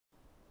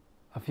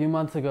A few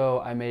months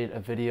ago, I made a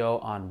video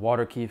on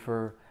water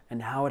kefir and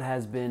how it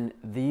has been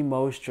the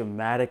most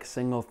dramatic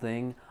single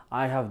thing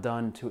I have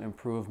done to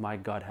improve my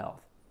gut health.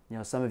 You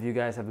know, some of you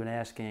guys have been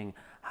asking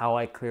how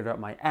I cleared up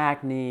my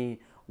acne,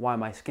 why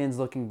my skin's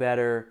looking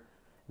better.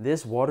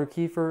 This water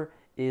kefir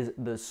is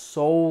the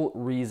sole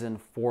reason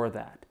for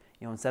that.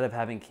 You know, instead of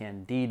having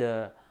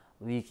candida,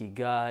 leaky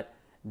gut,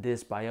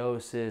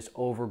 dysbiosis,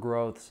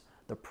 overgrowths,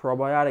 the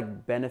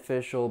probiotic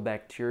beneficial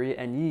bacteria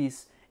and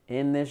yeast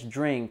in this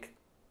drink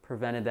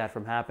prevented that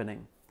from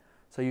happening.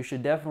 So you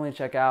should definitely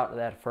check out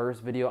that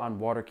first video on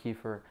water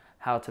kefir,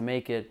 how to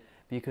make it,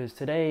 because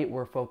today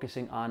we're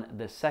focusing on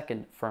the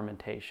second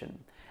fermentation.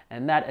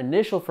 And that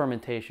initial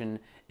fermentation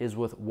is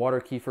with water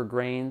kefir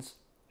grains,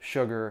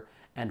 sugar,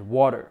 and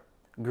water.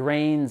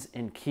 Grains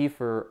in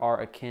kefir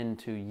are akin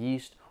to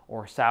yeast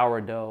or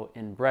sourdough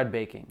in bread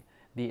baking,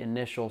 the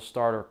initial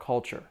starter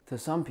culture. To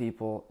some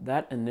people,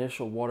 that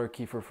initial water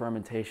kefir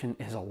fermentation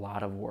is a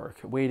lot of work.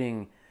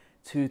 Waiting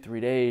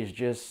 2-3 days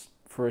just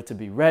for it to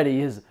be ready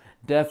is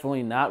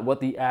definitely not what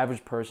the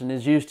average person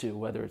is used to,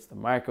 whether it's the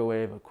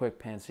microwave, a quick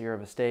pan-sear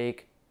of a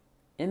steak.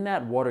 In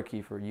that water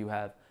kefir, you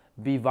have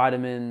B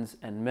vitamins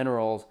and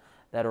minerals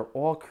that are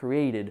all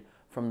created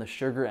from the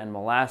sugar and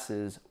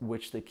molasses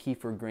which the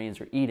kefir grains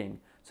are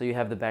eating. So you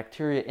have the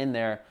bacteria in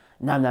there,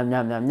 nom nom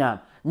nom nom nom,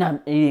 nom,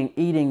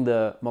 eating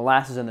the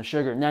molasses and the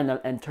sugar, nom nom,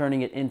 and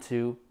turning it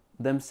into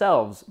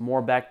themselves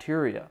more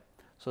bacteria.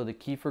 So the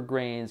kefir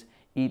grains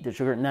eat the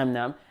sugar, nom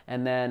nom,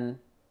 and then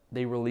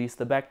they release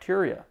the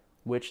bacteria,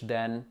 which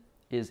then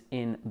is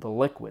in the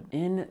liquid.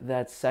 In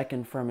that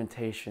second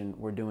fermentation,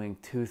 we're doing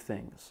two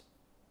things: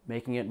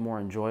 making it more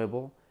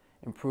enjoyable,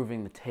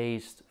 improving the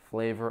taste,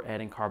 flavor,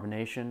 adding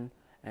carbonation,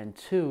 and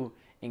two,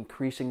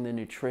 increasing the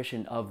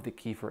nutrition of the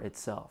kefir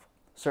itself.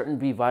 Certain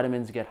B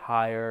vitamins get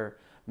higher,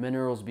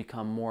 minerals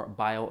become more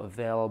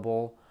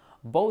bioavailable.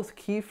 Both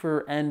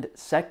kefir and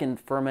second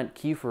ferment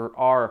kefir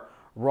are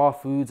raw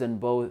foods and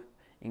both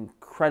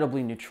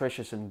incredibly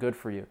nutritious and good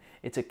for you.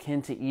 It's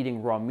akin to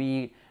eating raw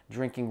meat,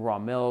 drinking raw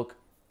milk,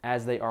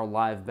 as they are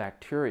live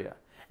bacteria.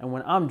 And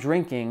when I'm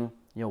drinking,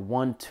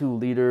 1-2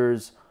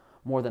 liters,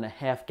 more than a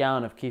half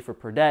gallon of kefir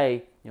per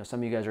day, some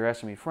of you guys are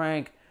asking me,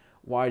 Frank,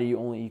 why do you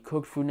only eat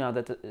cooked food now?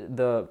 That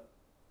the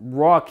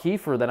raw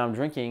kefir that I'm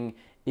drinking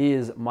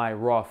is my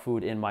raw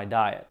food in my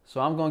diet. So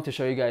I'm going to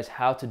show you guys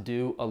how to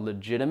do a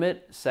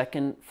legitimate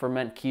second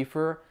ferment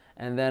kefir,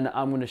 and then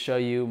I'm going to show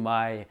you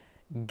my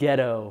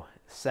Ghetto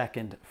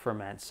second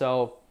ferment.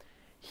 So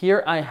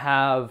here I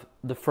have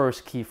the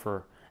first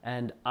kefir,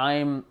 and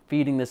I'm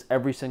feeding this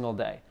every single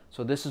day.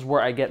 So this is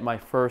where I get my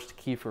first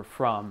kefir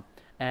from,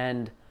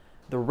 and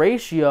the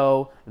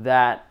ratio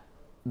that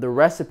the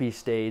recipe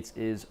states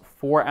is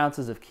 4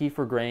 ounces of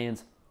kefir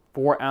grains,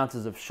 4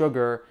 ounces of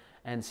sugar,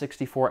 and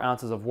 64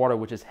 ounces of water,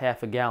 which is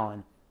half a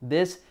gallon.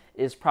 This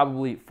is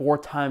probably 4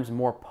 times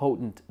more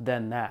potent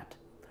than that.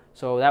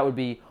 So that would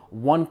be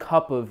 1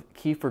 cup of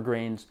kefir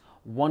grains,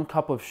 1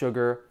 cup of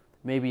sugar,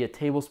 maybe a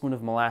tablespoon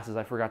of molasses.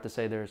 I forgot to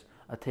say there's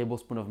a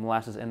tablespoon of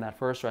molasses in that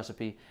first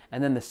recipe,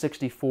 and then the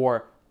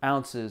 64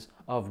 ounces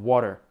of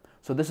water.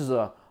 So this is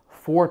a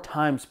 4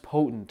 times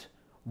potent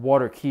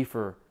water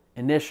kefir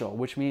initial,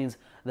 which means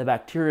the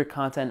bacteria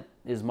content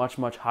is much,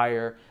 much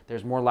higher.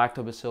 There's more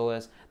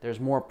lactobacillus,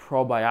 there's more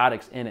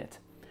probiotics in it.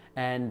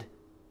 And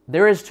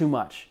there is too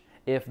much.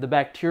 If the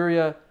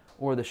bacteria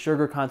or the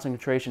sugar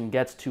concentration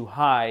gets too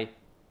high,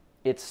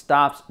 it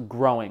stops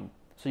growing.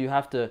 So you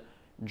have to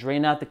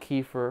drain out the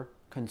kefir,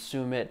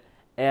 consume it,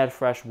 add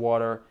fresh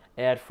water,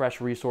 add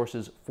fresh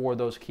resources for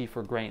those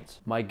kefir grains.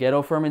 My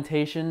Ghetto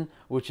fermentation,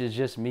 which is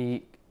just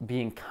me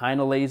being kind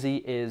of lazy,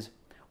 is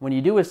when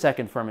you do a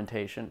second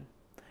fermentation,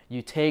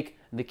 you take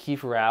the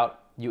kefir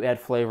out, you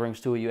add flavorings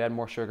to it, you add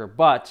more sugar,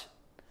 but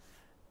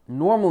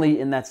normally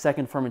in that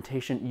second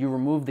fermentation, you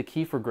remove the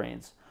kefir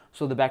grains.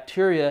 So the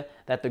bacteria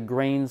that the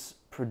grains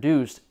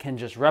produced can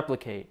just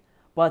replicate.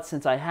 But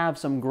since I have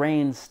some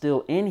grains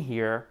still in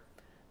here,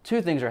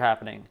 two things are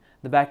happening.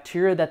 The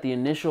bacteria that the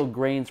initial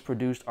grains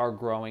produced are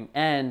growing,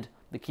 and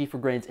the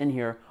kefir grains in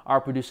here are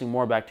producing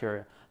more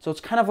bacteria. So it's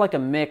kind of like a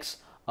mix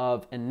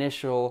of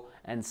initial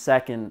and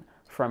second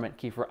ferment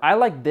kefir. I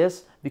like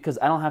this because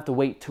I don't have to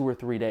wait 2 or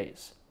 3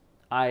 days.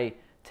 I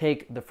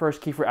take the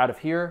first kefir out of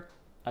here,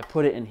 I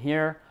put it in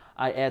here,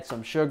 I add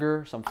some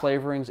sugar, some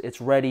flavorings,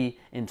 it's ready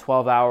in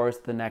 12 hours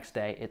the next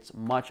day. It's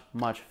much,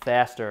 much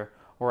faster,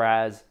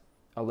 whereas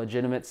a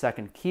legitimate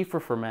second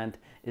kefir ferment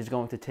is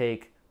going to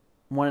take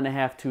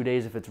 1.5-2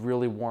 days if it's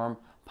really warm,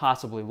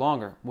 possibly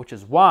longer, which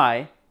is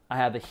why I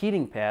have the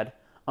heating pad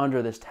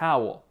under this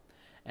towel.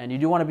 And you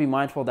do want to be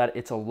mindful that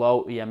it's a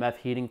low EMF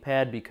heating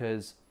pad,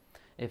 because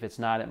if it's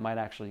not, it might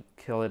actually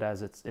kill it,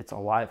 as it's a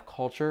live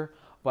culture.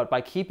 But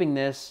by keeping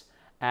this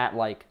at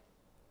like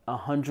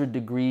 100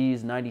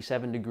 degrees,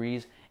 97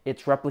 degrees,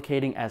 it's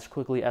replicating as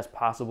quickly as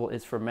possible,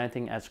 it's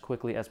fermenting as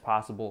quickly as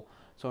possible.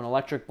 So an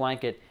electric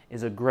blanket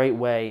is a great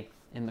way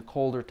in the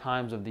colder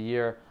times of the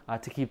year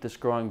to keep this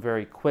growing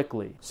very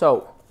quickly.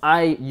 So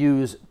I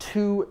use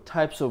 2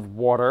 types of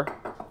water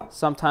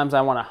Sometimes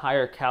I want a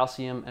higher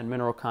calcium and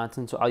mineral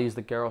content, so I'll use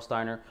the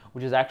Ghetto,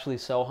 which is actually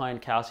so high in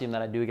calcium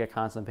that I do get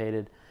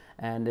constipated.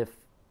 And if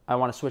I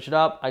want to switch it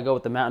up, I go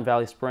with the Mountain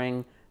Valley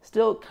Spring.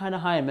 Still kind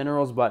of high in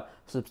minerals, but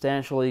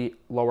substantially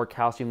lower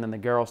calcium than the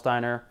Ghetto.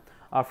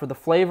 For the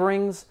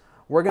flavorings,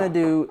 we're going to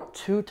do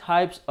 2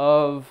 types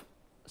of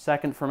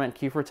second ferment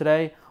kefir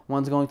today.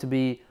 One's going to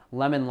be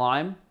lemon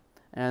lime,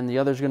 and the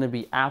other's going to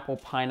be apple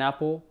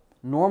pineapple.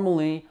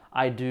 Normally,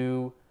 I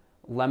do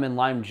lemon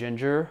lime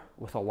ginger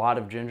with a lot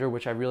of ginger,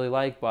 which I really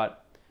like,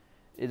 but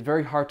it's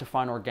very hard to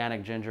find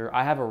organic ginger.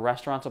 I have a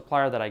restaurant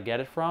supplier that I get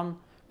it from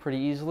pretty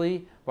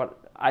easily,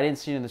 but I didn't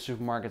see it in the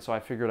supermarket, so I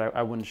figured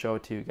I wouldn't show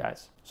it to you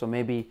guys. So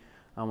maybe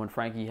when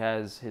Frankie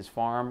has his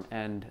farm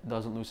and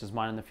doesn't lose his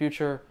mind in the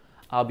future,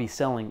 I'll be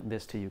selling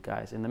this to you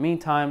guys. In the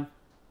meantime,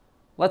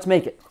 let's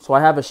make it. So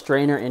I have a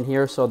strainer in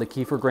here so the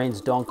kefir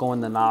grains don't go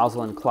in the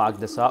nozzle and clog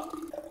this up.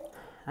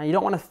 Now you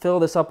don't want to fill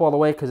this up all the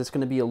way because it's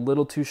going to be a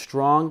little too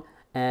strong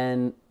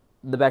and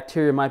the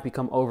bacteria might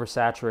become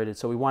oversaturated.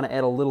 So we want to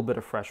add a little bit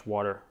of fresh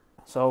water.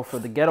 So for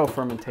the Ghetto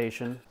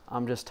fermentation,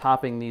 I'm just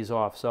topping these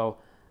off. So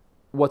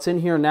what's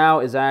in here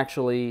now is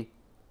actually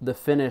the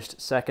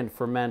finished second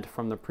ferment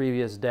from the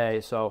previous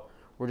day. So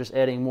we're just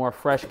adding more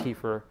fresh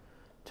kefir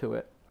to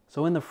it.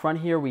 So in the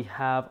front here, we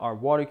have our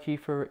water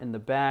kefir. In the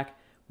back,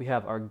 we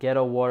have our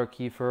Ghetto water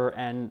kefir.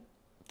 And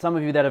some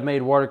of you that have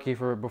made water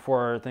kefir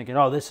before are thinking,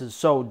 oh, this is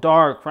so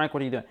dark. Frank,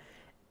 what are you doing?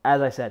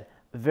 As I said,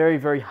 very,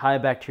 very high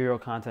bacterial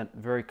content,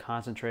 very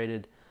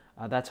concentrated.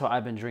 That's how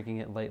I've been drinking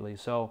it lately.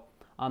 So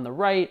on the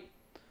right,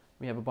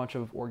 we have a bunch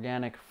of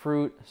organic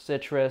fruit,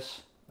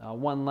 citrus,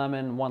 1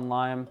 lemon, 1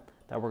 lime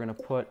that we're going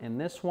to put in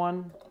this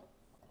one.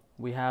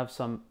 We have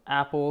some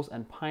apples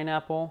and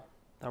pineapple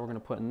that we're going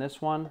to put in this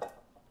one.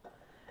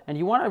 And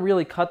you want to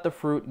really cut the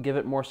fruit, give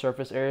it more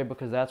surface area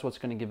because that's what's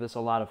going to give this a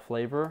lot of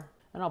flavor.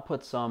 And I'll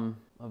put some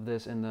of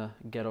this in the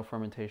Ghetto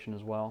fermentation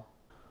as well.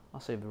 I'll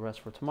save the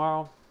rest for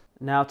tomorrow.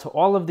 Now to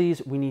all of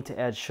these, we need to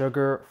add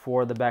sugar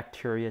for the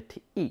bacteria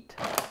to eat.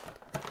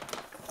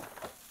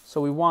 So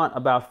we want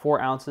about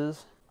 4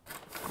 ounces,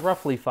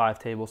 roughly 5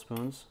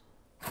 tablespoons.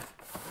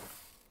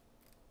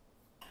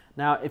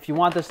 Now, if you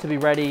want this to be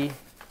ready,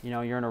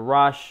 you're in a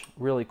rush,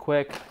 really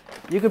quick,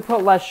 you could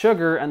put less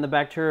sugar and the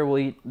bacteria will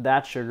eat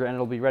that sugar and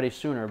it'll be ready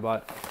sooner.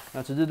 But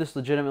to do this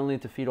legitimately,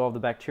 to feed all of the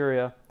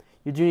bacteria,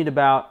 you do need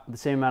about the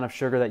same amount of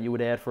sugar that you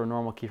would add for a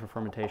normal kefir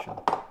fermentation.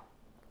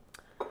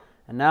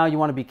 And now you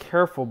want to be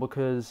careful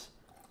because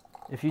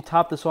if you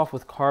top this off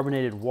with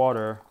carbonated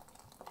water,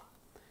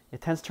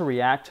 it tends to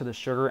react to the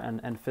sugar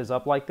and fizz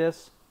up like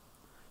this.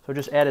 So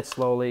just add it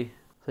slowly.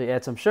 So you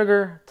add some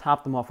sugar,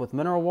 top them off with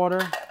mineral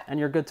water, and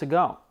you're good to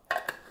go.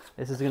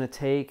 This is going to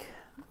take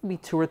maybe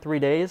 2 or 3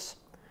 days.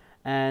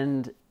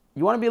 And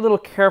you want to be a little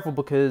careful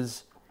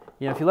because,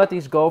 if you let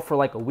these go for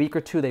like a week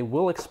or 2, they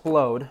will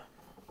explode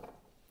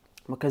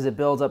because it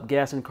builds up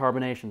gas and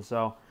carbonation.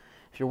 So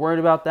if you're worried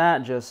about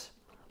that, just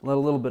let a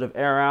little bit of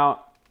air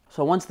out.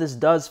 So once this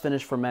does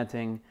finish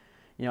fermenting,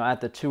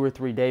 at the 2 or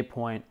 3 day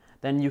point,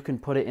 then you can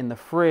put it in the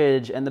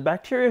fridge and the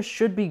bacteria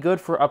should be good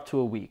for up to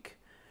a week.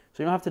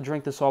 So you don't have to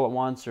drink this all at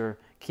once or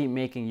keep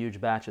making huge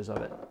batches of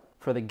it.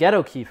 For the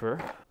Ghetto kefir,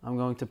 I'm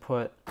going to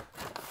put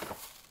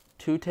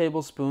 2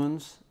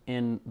 tablespoons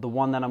in the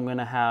one that I'm going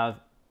to have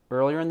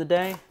earlier in the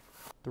day,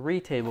 3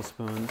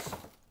 tablespoons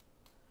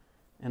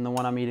in the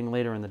one I'm eating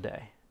later in the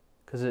day,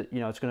 because it's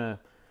going to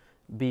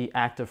be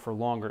active for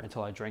longer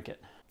until I drink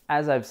it.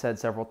 As I've said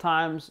several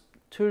times,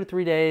 2 to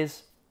 3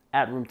 days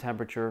at room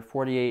temperature,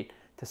 48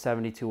 to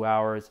 72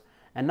 hours.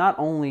 And not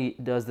only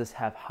does this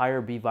have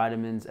higher B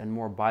vitamins and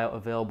more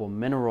bioavailable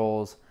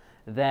minerals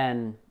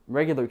than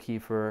regular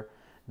kefir,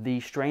 the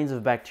strains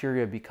of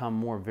bacteria become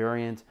more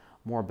variant,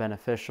 more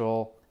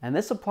beneficial. And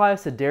this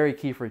applies to dairy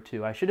kefir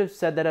too. I should have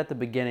said that at the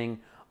beginning,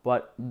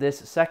 but this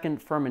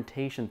second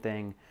fermentation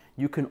thing,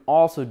 you can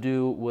also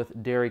do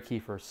with dairy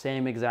kefir,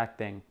 same exact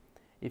thing.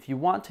 If you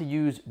want to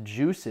use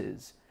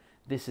juices,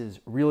 this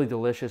is really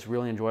delicious,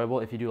 really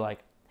enjoyable. If you do like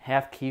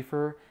half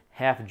kefir,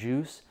 half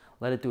juice,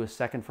 let it do a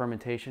second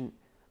fermentation,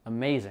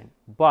 amazing.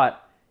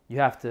 But you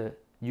have to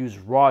use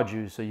raw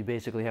juice, so you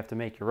basically have to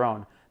make your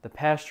own. The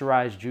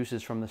pasteurized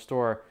juices from the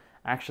store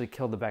actually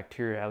kill the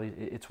bacteria. At least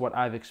it's what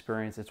I've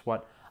experienced, it's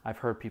what I've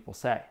heard people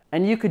say.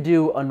 And you could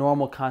do a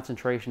normal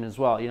concentration as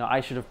well.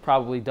 I should have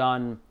probably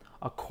done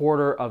a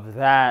quarter of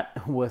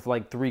that with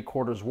like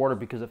 3/4 water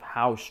because of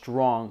how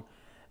strong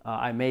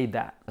I made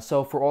that.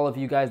 So for all of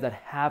you guys that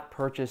have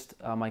purchased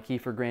my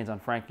kefir grains on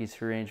Frankie's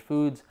Free Range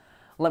Foods,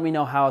 let me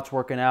know how it's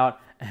working out.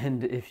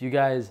 And if you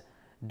guys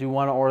do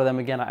want to order them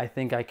again, I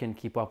think I can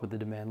keep up with the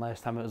demand.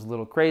 Last time it was a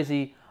little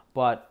crazy,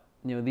 but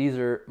these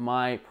are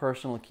my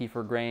personal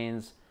kefir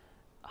grains,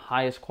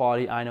 highest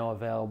quality I know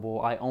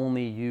available. I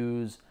only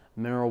use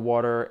mineral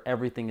water.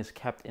 Everything is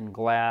kept in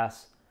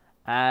glass,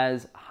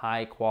 as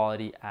high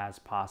quality as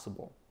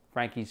possible.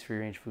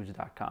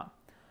 FrankiesFreeRangeFoods.com.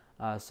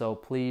 So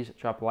please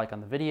drop a like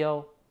on the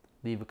video,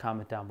 leave a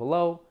comment down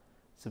below,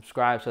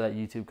 subscribe so that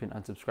YouTube can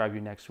unsubscribe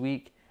you next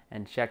week,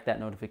 and check that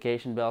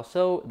notification bell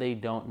so they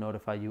don't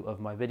notify you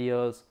of my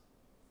videos.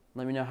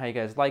 Let me know how you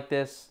guys like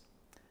this,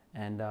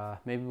 and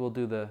maybe we'll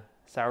do the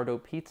sourdough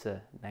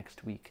pizza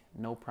next week.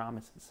 No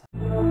promises.